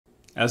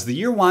As the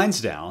year winds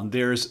down,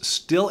 there's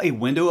still a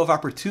window of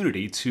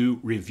opportunity to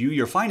review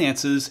your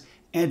finances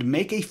and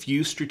make a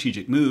few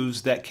strategic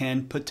moves that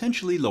can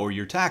potentially lower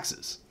your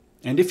taxes.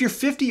 And if you're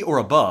 50 or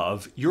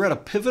above, you're at a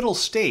pivotal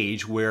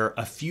stage where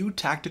a few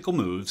tactical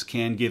moves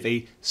can give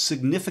a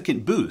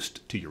significant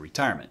boost to your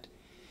retirement.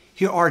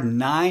 Here are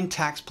 9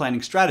 tax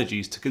planning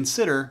strategies to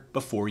consider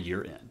before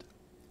year end.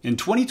 In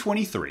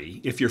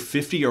 2023, if you're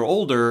 50 or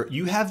older,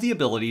 you have the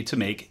ability to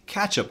make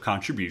catch-up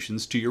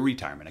contributions to your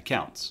retirement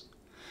accounts.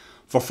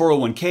 For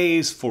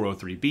 401ks,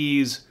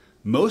 403bs,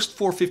 most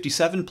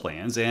 457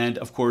 plans, and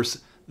of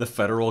course, the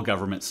federal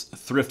government's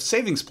thrift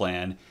savings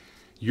plan,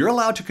 you're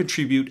allowed to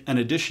contribute an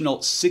additional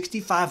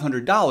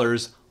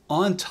 $6,500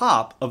 on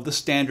top of the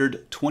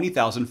standard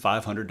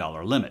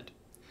 $20,500 limit.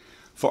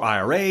 For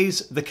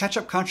IRAs, the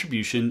catch-up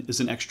contribution is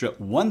an extra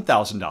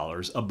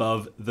 $1,000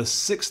 above the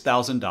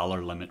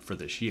 $6,000 limit for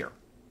this year.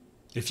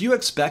 If you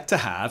expect to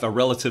have a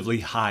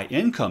relatively high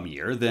income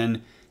year,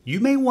 then you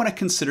may want to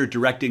consider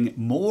directing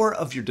more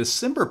of your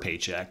December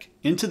paycheck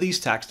into these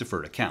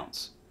tax-deferred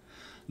accounts.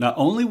 Not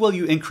only will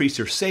you increase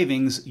your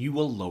savings, you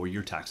will lower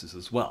your taxes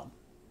as well.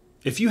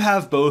 If you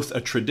have both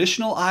a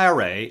traditional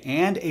IRA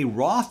and a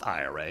Roth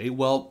IRA,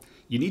 well,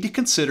 you need to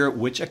consider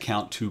which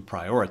account to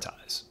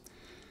prioritize.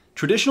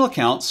 Traditional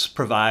accounts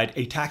provide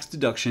a tax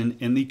deduction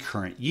in the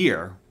current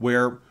year,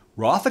 where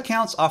Roth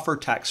accounts offer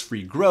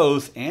tax-free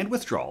growth and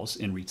withdrawals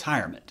in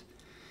retirement.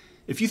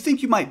 If you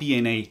think you might be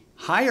in a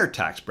higher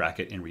tax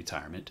bracket in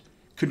retirement,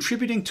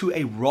 contributing to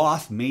a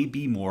Roth may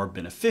be more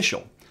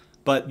beneficial,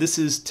 but this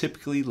is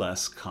typically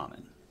less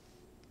common.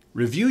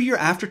 Review your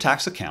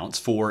after-tax accounts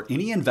for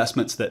any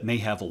investments that may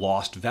have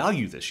lost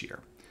value this year.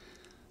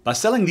 By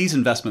selling these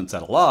investments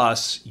at a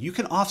loss, you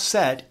can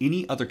offset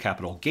any other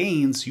capital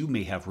gains you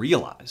may have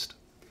realized.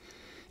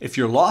 If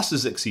your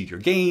losses exceed your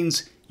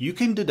gains, you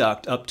can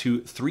deduct up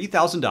to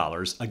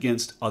 $3,000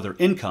 against other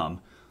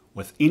income,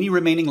 with any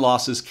remaining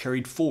losses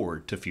carried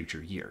forward to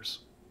future years.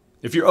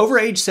 If you're over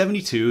age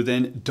 72,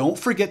 then don't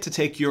forget to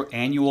take your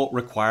annual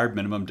required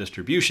minimum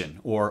distribution,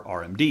 or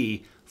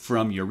RMD,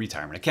 from your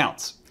retirement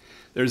accounts.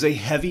 There's a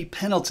heavy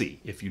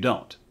penalty if you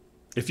don't.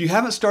 If you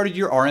haven't started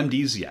your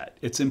RMDs yet,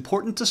 it's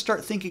important to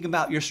start thinking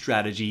about your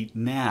strategy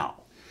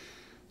now.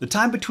 The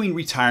time between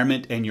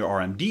retirement and your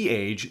RMD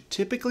age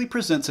typically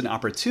presents an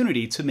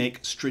opportunity to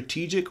make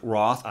strategic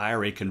Roth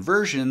IRA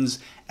conversions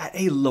at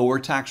a lower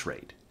tax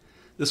rate.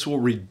 This will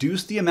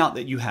reduce the amount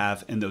that you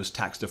have in those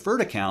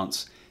tax-deferred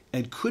accounts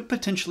and could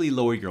potentially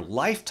lower your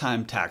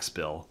lifetime tax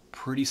bill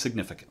pretty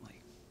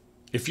significantly.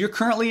 If you're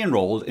currently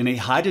enrolled in a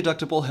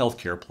high-deductible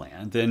healthcare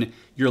plan, then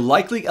you're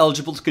likely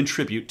eligible to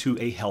contribute to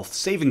a health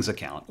savings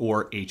account,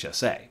 or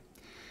HSA.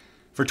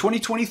 For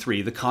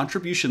 2023, the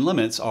contribution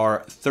limits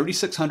are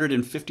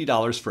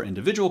 $3,650 for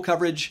individual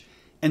coverage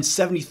and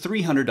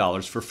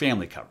 $7,300 for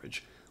family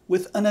coverage,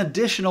 with an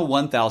additional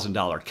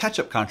 $1,000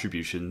 catch-up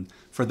contribution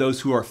for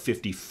those who are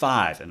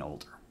 55 and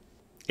older.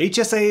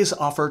 HSAs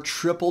offer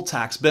triple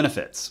tax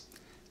benefits: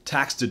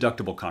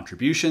 tax-deductible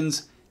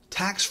contributions,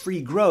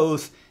 tax-free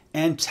growth,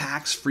 and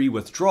tax-free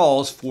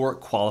withdrawals for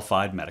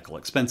qualified medical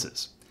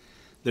expenses.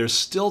 There's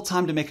still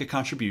time to make a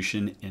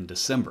contribution in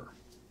December.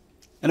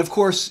 And of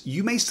course,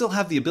 you may still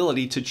have the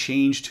ability to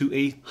change to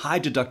a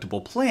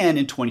high-deductible plan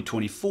in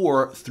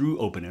 2024 through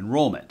open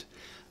enrollment,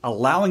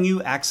 allowing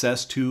you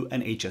access to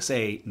an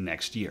HSA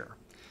next year.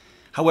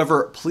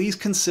 However, please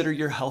consider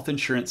your health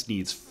insurance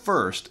needs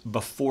first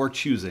before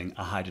choosing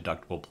a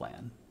high-deductible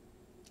plan.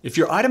 If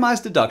your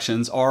itemized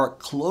deductions are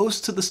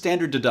close to the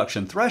standard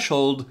deduction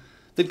threshold,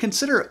 then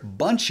consider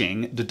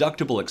bunching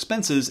deductible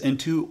expenses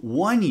into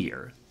 1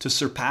 year to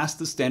surpass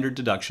the standard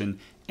deduction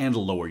and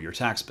lower your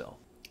tax bill.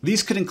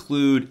 These could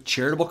include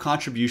charitable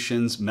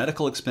contributions,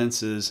 medical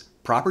expenses,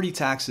 property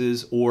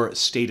taxes, or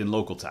state and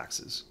local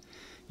taxes.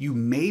 You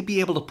may be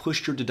able to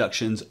push your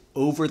deductions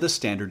over the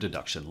standard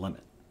deduction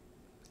limit.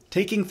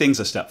 Taking things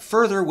a step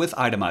further with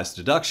itemized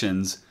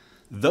deductions,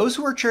 those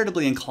who are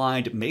charitably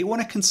inclined may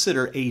want to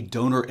consider a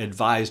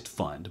donor-advised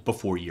fund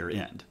before year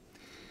end.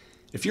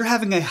 If you're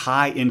having a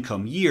high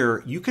income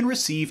year, you can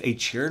receive a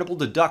charitable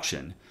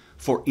deduction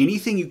for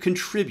anything you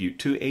contribute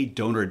to a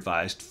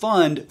donor-advised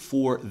fund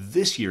for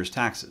this year's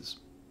taxes.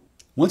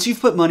 Once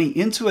you've put money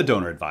into a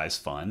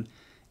donor-advised fund,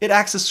 it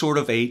acts as sort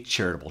of a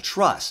charitable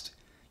trust.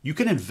 You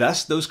can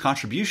invest those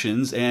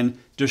contributions and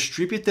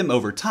distribute them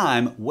over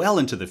time well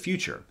into the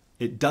future.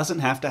 It doesn't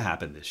have to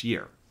happen this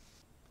year.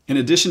 In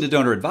addition to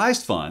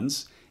donor-advised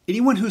funds,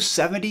 anyone who's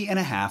 70 and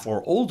a half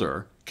or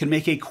older can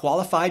make a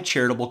qualified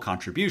charitable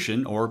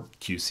contribution, or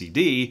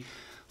QCD,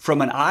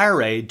 from an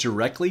IRA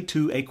directly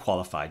to a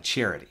qualified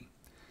charity.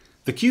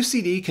 The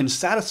QCD can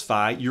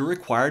satisfy your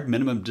required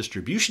minimum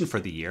distribution for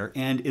the year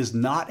and is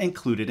not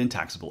included in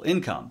taxable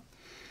income.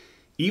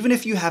 Even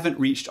if you haven't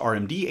reached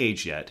RMD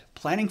age yet,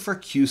 planning for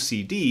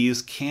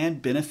QCDs can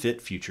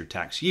benefit future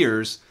tax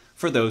years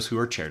for those who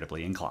are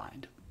charitably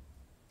inclined.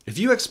 If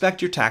you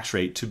expect your tax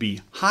rate to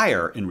be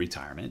higher in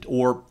retirement,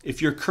 or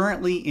if you're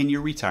currently in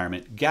your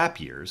retirement gap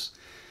years,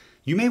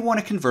 you may want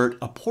to convert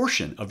a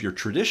portion of your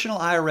traditional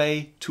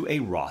IRA to a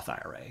Roth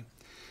IRA.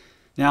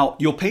 Now,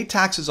 you'll pay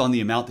taxes on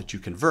the amount that you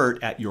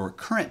convert at your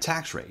current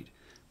tax rate,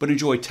 but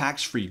enjoy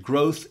tax-free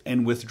growth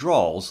and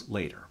withdrawals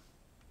later.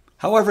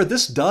 However,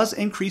 this does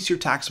increase your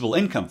taxable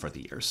income for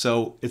the year,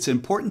 so it's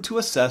important to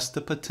assess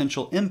the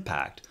potential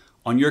impact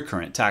on your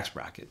current tax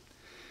bracket.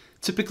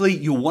 Typically,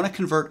 you'll want to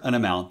convert an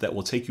amount that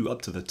will take you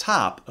up to the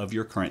top of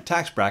your current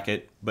tax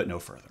bracket, but no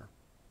further.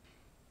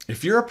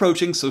 If you're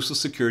approaching Social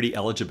Security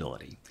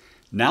eligibility,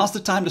 now's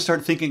the time to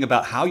start thinking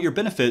about how your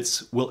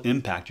benefits will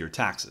impact your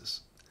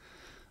taxes.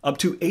 Up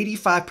to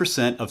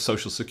 85% of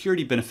Social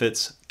Security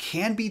benefits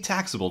can be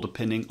taxable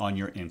depending on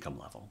your income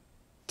level.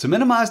 To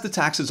minimize the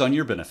taxes on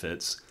your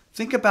benefits,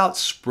 think about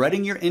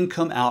spreading your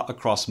income out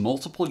across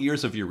multiple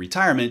years of your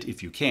retirement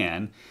if you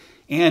can,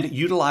 and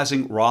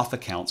utilizing Roth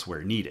accounts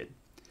where needed.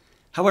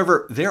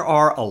 However, there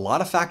are a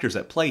lot of factors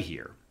at play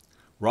here.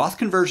 Roth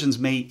conversions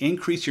may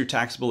increase your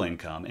taxable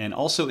income and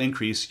also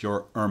increase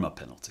your IRMA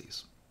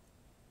penalties.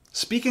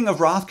 Speaking of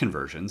Roth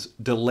conversions,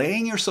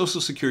 delaying your Social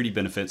Security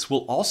benefits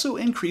will also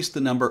increase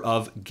the number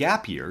of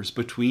gap years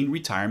between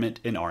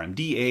retirement and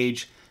RMD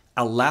age,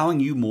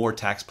 allowing you more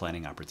tax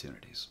planning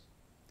opportunities.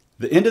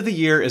 The end of the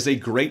year is a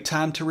great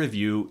time to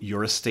review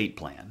your estate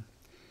plan.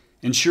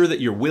 Ensure that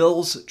your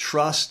wills,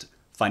 trust,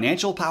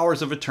 financial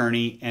powers of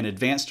attorney, and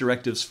advance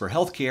directives for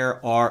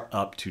healthcare are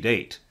up to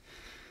date.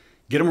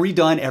 Get them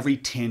redone every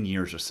 10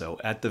 years or so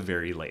at the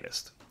very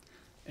latest.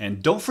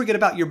 And don't forget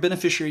about your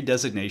beneficiary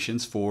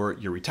designations for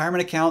your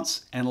retirement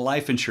accounts and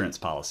life insurance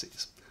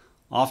policies.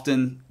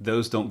 Often,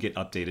 those don't get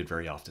updated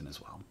very often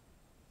as well.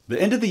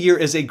 The end of the year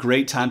is a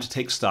great time to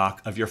take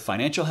stock of your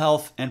financial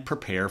health and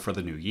prepare for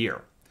the new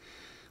year.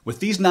 With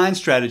these 9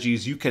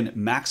 strategies, you can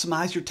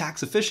maximize your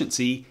tax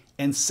efficiency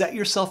and set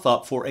yourself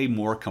up for a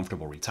more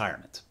comfortable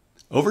retirement.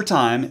 Over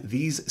time,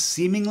 these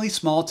seemingly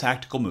small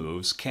tactical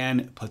moves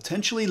can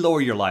potentially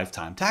lower your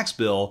lifetime tax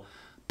bill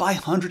by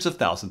hundreds of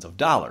thousands of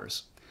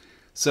dollars.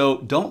 So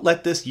don't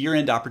let this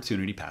year-end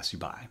opportunity pass you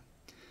by.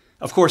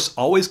 Of course,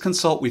 always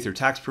consult with your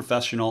tax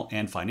professional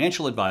and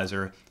financial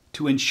advisor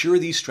to ensure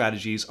these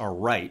strategies are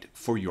right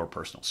for your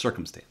personal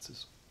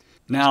circumstances.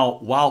 Now,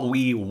 while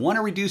we want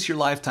to reduce your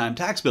lifetime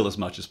tax bill as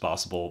much as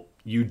possible,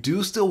 you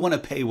do still want to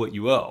pay what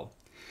you owe.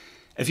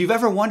 If you've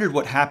ever wondered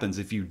what happens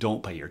if you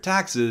don't pay your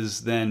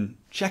taxes, then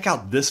check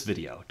out this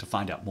video to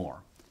find out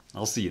more.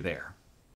 I'll see you there.